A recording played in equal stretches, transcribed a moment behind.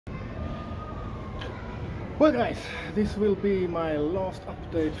Well guys, this will be my last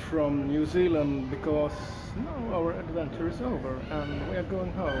update from New Zealand because now our adventure is over and we are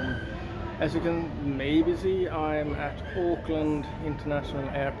going home. As you can maybe see, I'm at Auckland International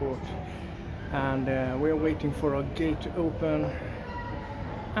Airport and we're waiting for our gate to open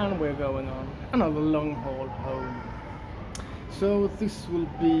and we're going on another long haul home. So this will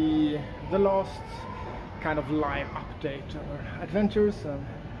be the last kind of live update of our adventures, and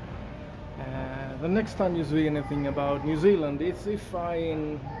the next time you see anything about New Zealand is if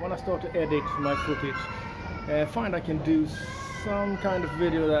when I start to edit my footage, find I can do some kind of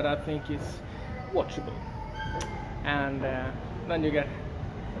video that I think is watchable, and then you get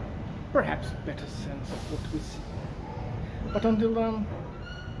perhaps a better sense of what we see. But until then,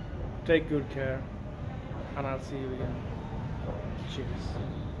 take good care and I'll see you again. Cheers.